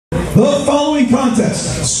The following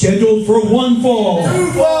contest, scheduled for one fall,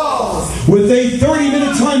 with a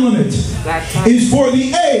 30-minute time limit, is for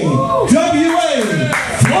the AWA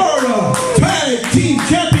Florida Tag Team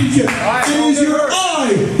Championship. It is your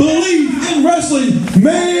I Believe in Wrestling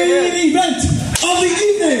main event of the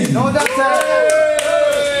evening.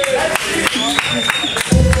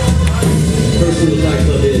 First rule of Fight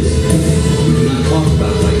Club is we do not talk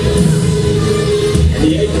about Fight Club. And the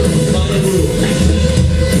eighth final rule,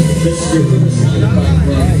 this is your first Fight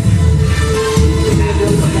Club.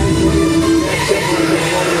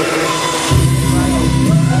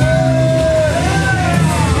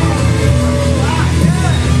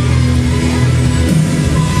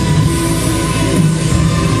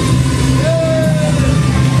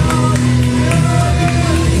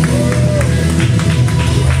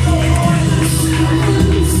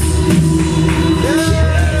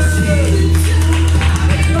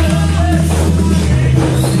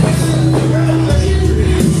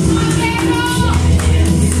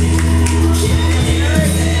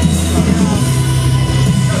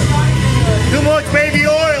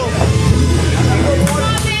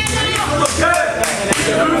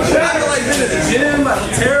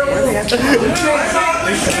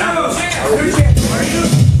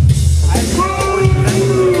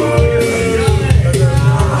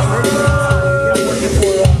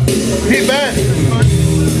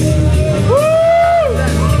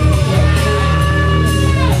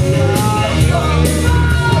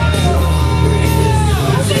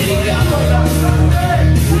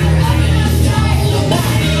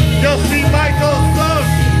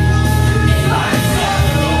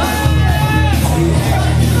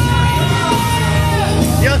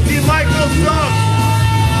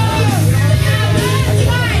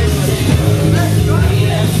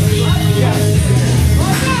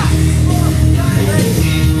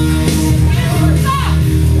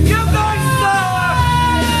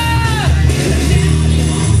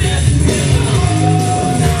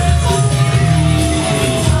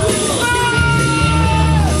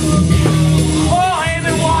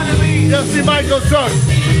 See Michael suck.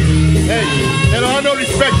 Hey, they don't have no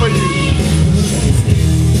respect for you.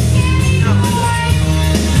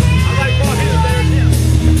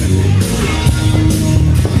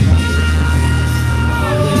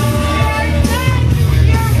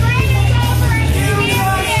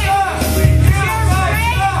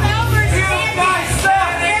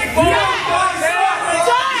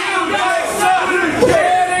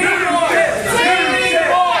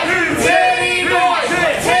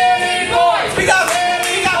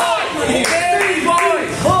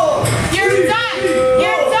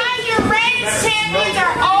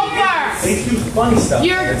 Funny stuff.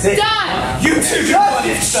 You're done. You two do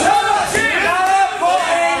funny stuff. Shut up!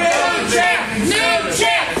 New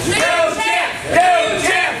champ!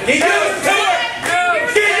 Get used to it!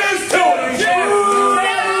 Get used to it! You're done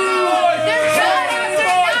after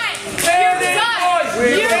tonight.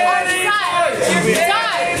 You're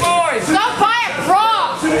done. Go buy a bra.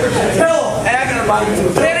 Tell them. And I'm gonna buy you a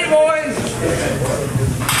Penny boys.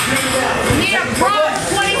 Need a bra in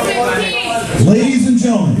 2015. Ladies and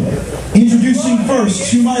gentlemen, introducing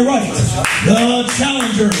first to my right, the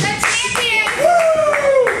challenger. The champion.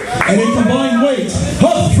 At a combined weight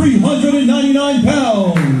of 399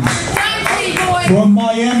 pounds. From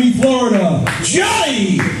Miami, Florida,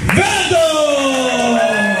 Johnny Vando!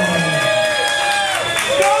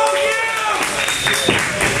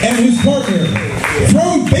 And his partner,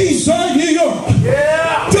 from Bayside, New York,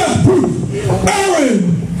 Death Proof, Aaron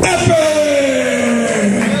Epic!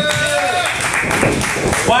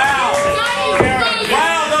 Wow,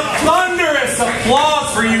 the thunderous applause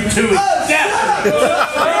for you two is definitely.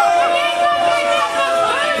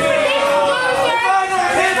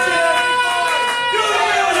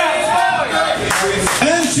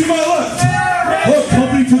 And to my left,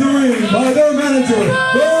 accompanied to the ring by their manager,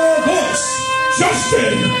 the boss,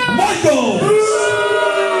 Justin Michaels!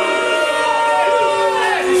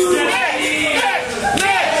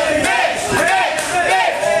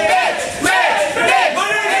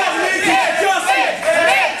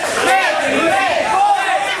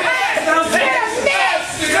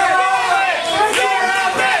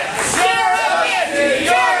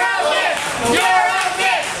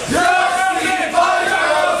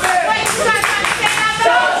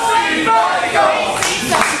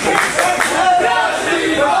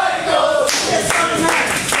 Wait,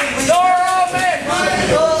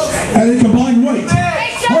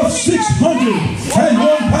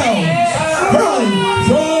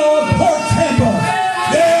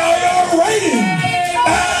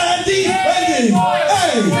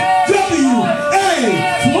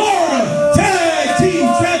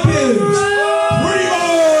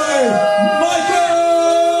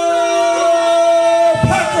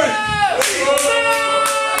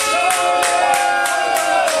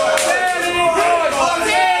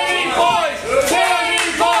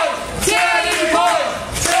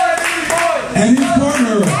 and his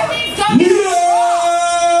partner, Leo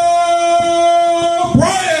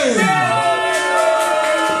Bryan.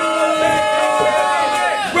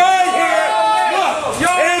 Right here. Look,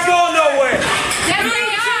 ain't going nowhere.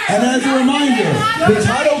 And as a reminder, the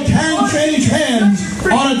title can change hands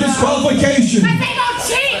on a disqualification. But they don't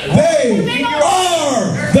cheat. They are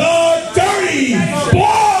the Dirty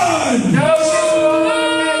Blonde!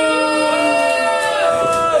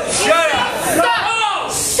 Shut up.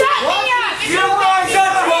 Shut me up. You don't want to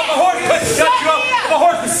shut you up. My horse couldn't shut you up. My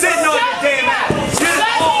horse was sitting on your damn ass. Shut up.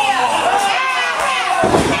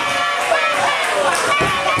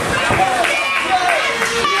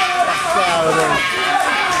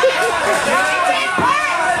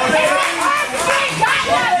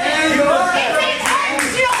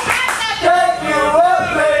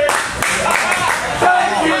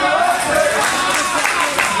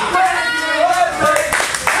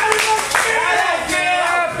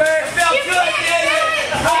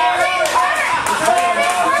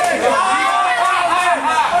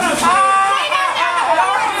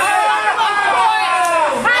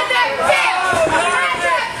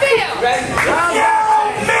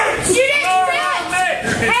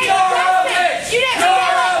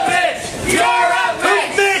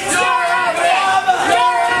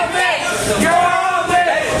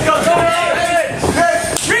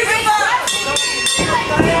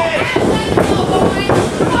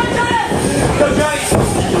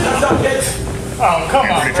 Oh, come on.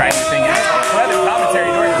 We're going to try this thing out. We'll have the commentary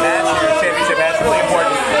during the match here, championship match. Really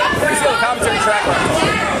important. We're still the commentary track line.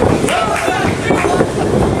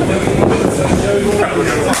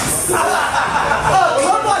 Oh,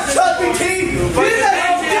 come on, Chubby King.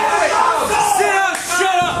 Sit down,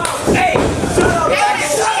 shut up. Hey, shut up.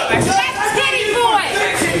 That's Titty Boy.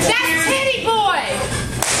 That's Titty Boy.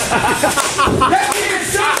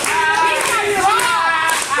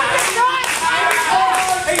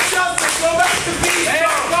 Hey, Chubby, go back to beat. There you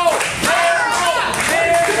go. There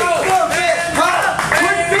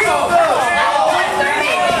you go.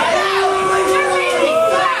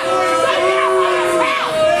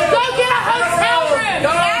 Go get a hotel room.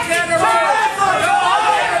 Go get a room. Go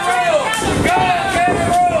get a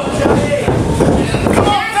room. Come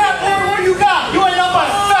on, fat boy, what do you got? You ain't up by a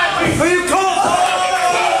fat piece. Who you calling?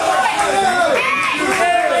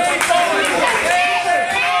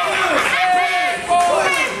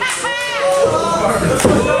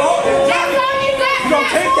 Don't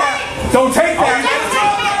take that. Don't take that.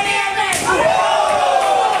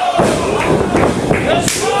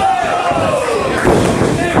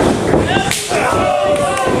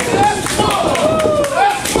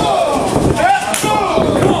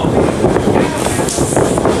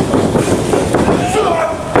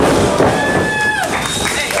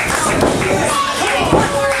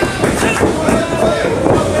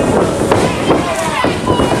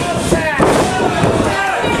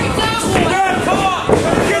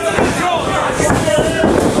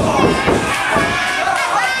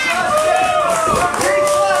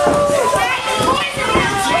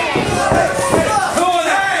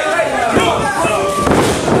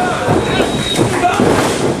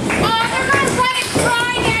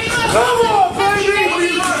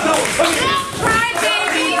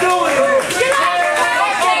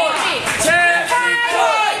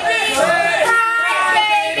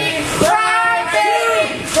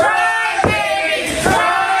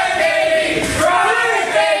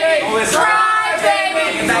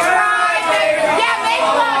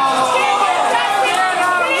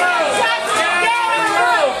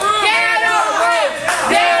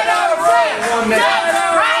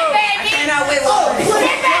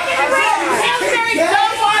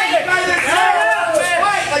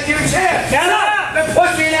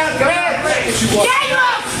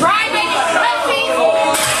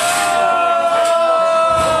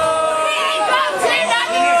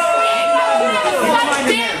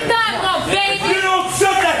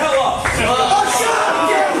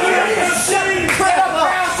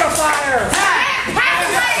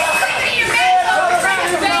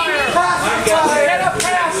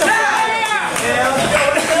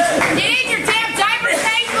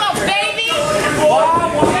 Baby!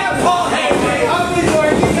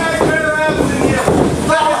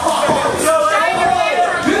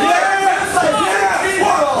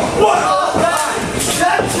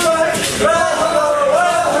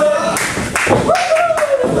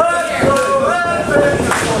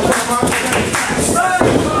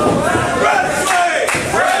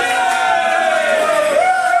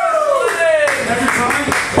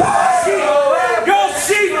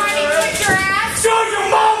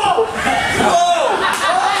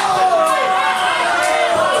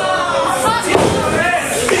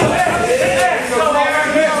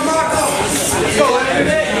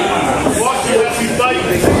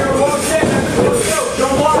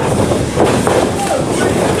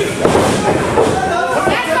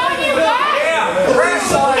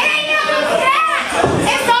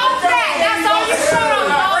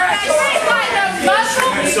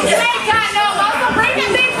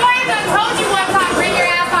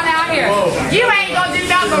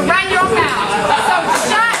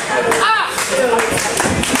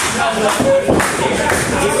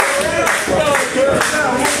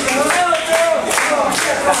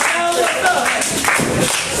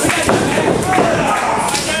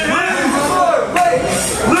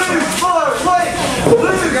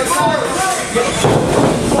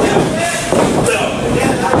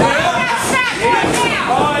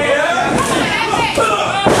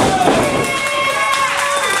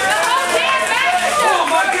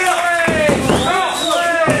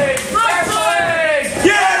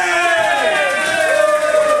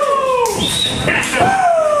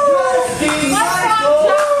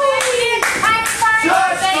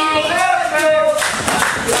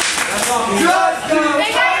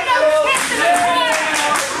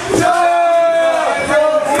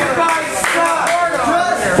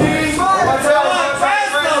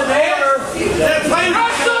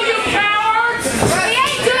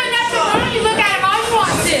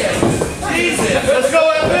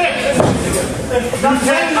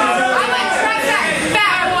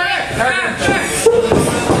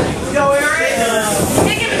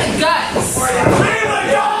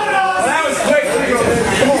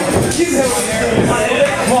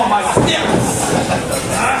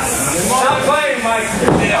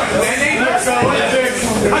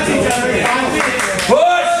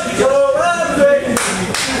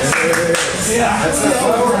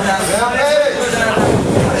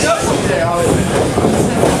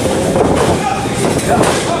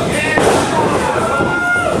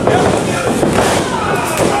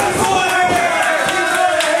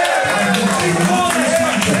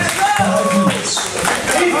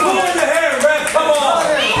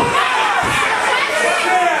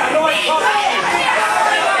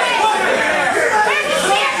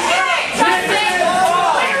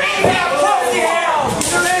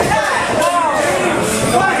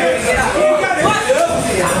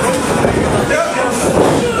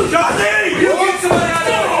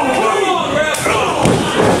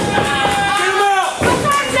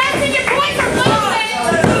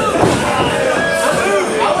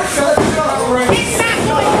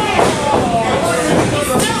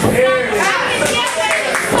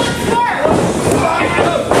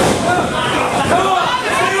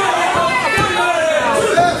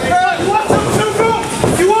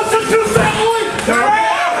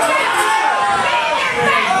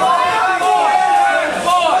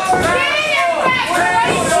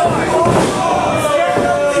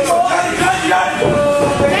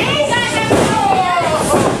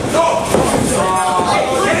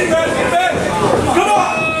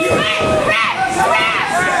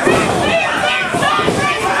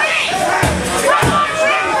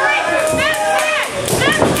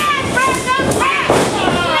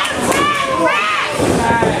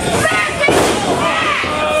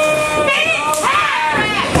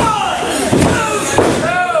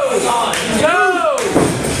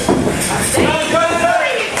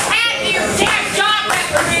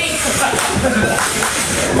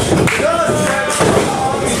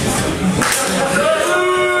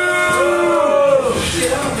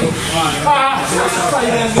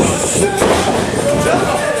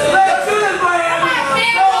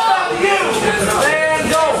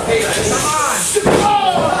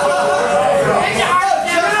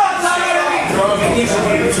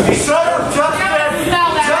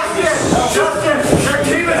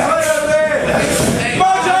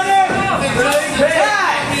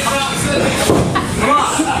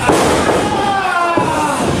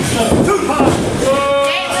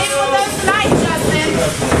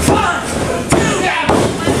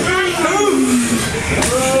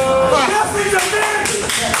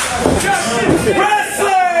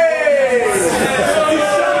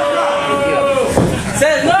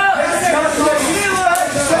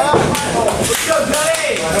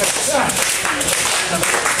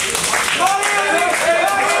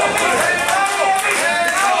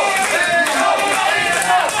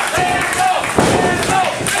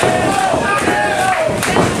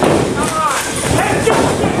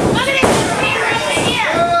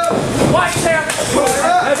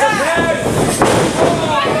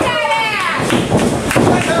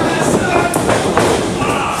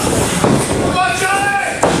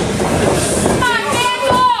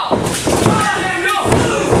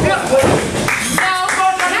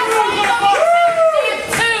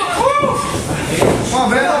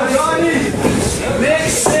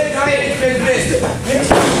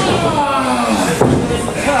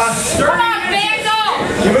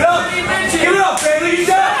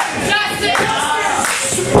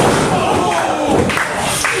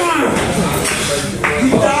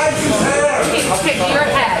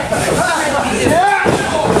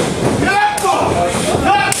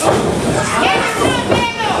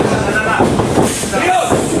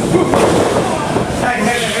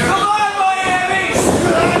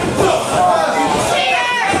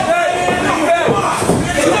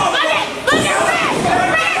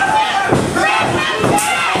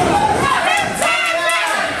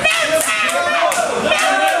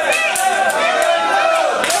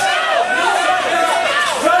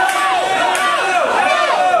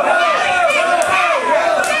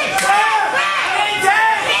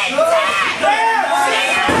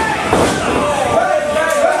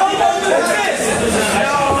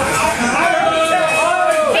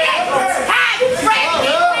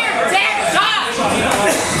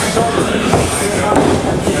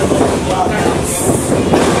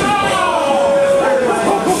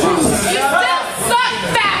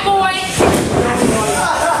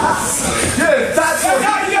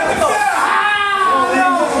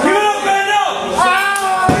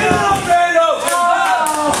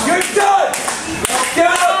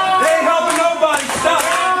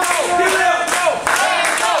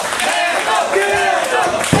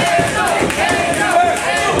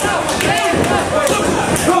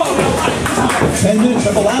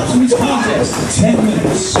 stops in this contest, 10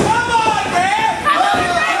 minutes. Come on, man!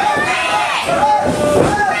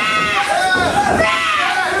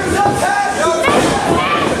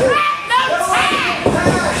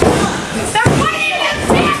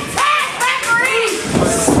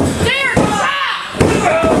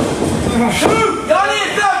 Y'all need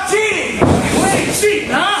to stop cheating! We ain't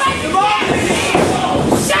cheating, huh? Come on!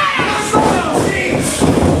 Shut up!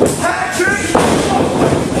 Patrick!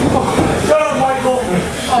 Shut up, Michael!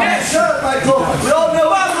 Yeah, shut up, Michael! We all know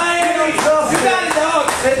about Miami! You got it, dog!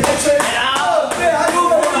 It's it! Oh, man, I go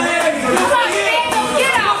for Miami! Come on,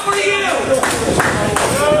 get out! For you!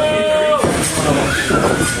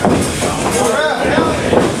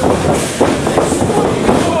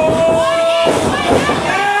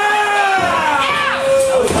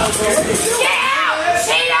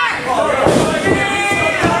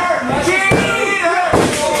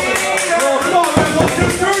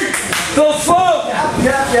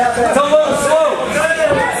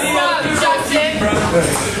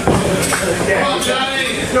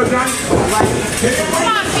 Come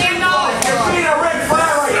on, Kendall. You're being a red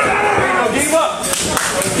flag right now. Get him up.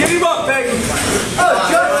 Get him up, baby.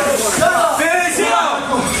 Shut up. Finish it up.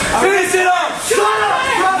 Finish it up. Shut up.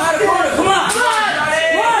 Come on. Come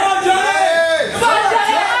on, Johnny. Come on,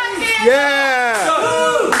 Johnny. Yeah.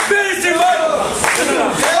 Finish it, Michael.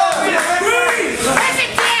 Press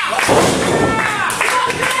it down.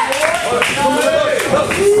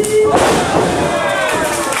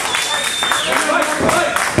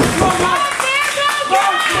 Come on,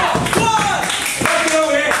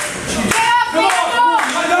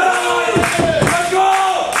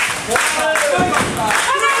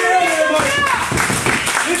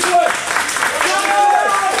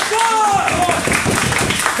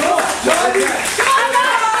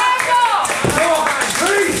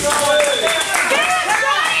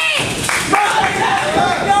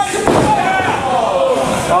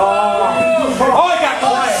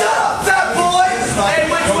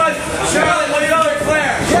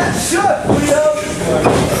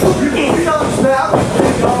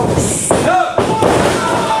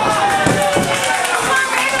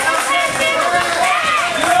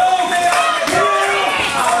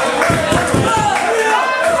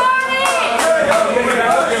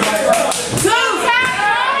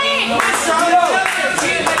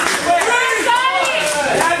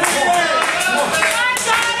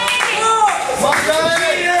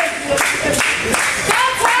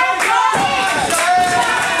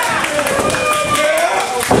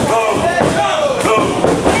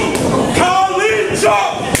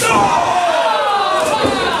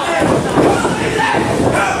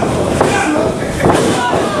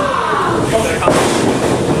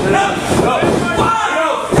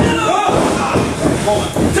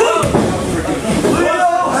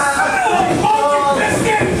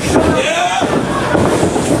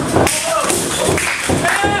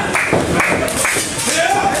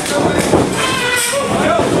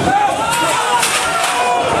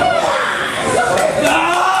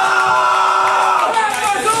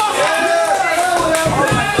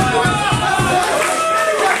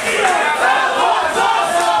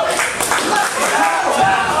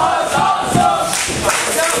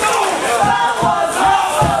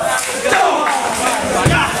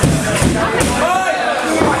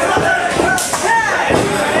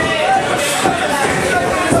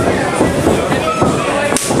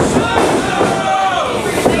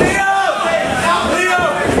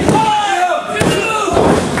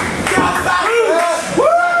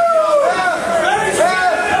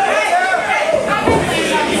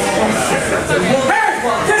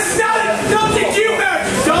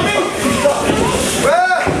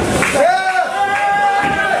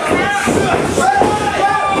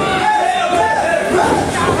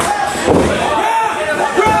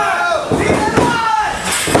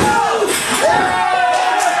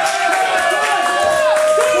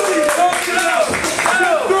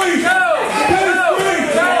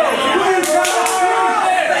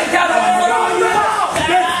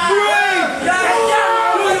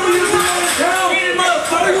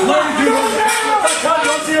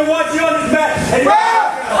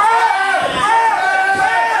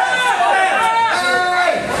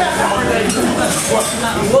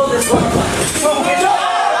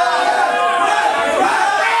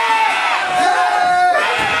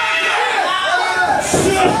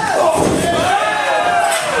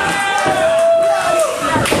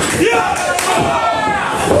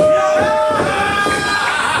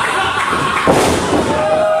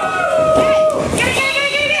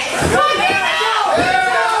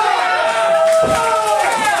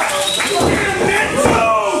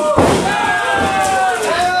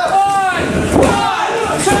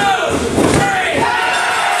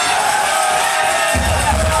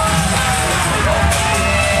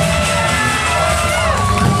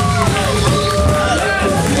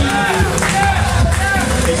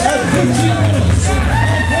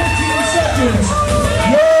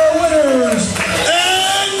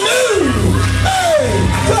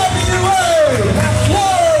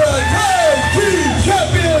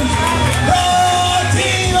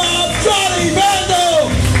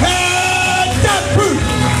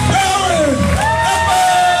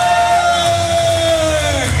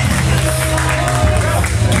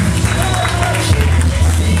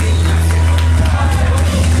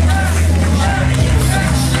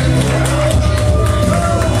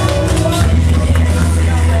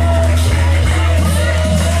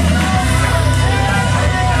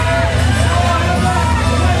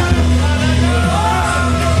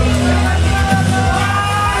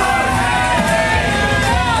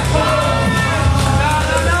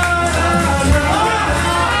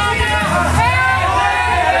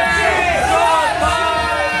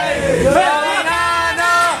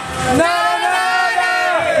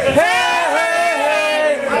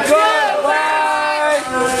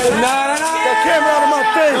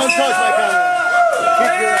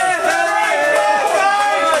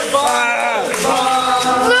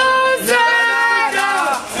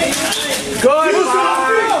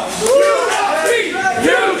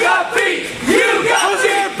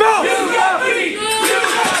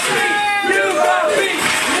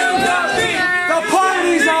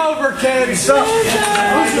 heavy stuff.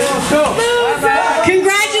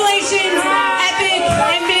 Congratulations, Epic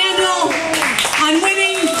and Vandal, on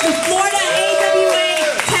winning the Florida AWA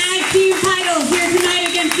Tag Team titles here tonight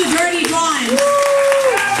against the Dirty Blondes.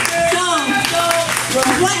 So,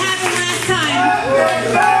 what happened last time?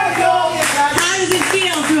 How does it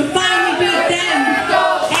feel to have finally beat them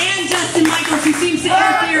and Justin Michaels, who seems to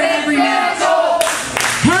interfere in every match?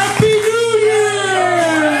 Happy New Year!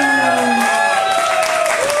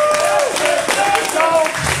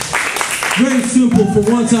 Very simple. For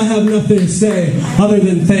once, I have nothing to say other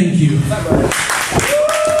than thank you.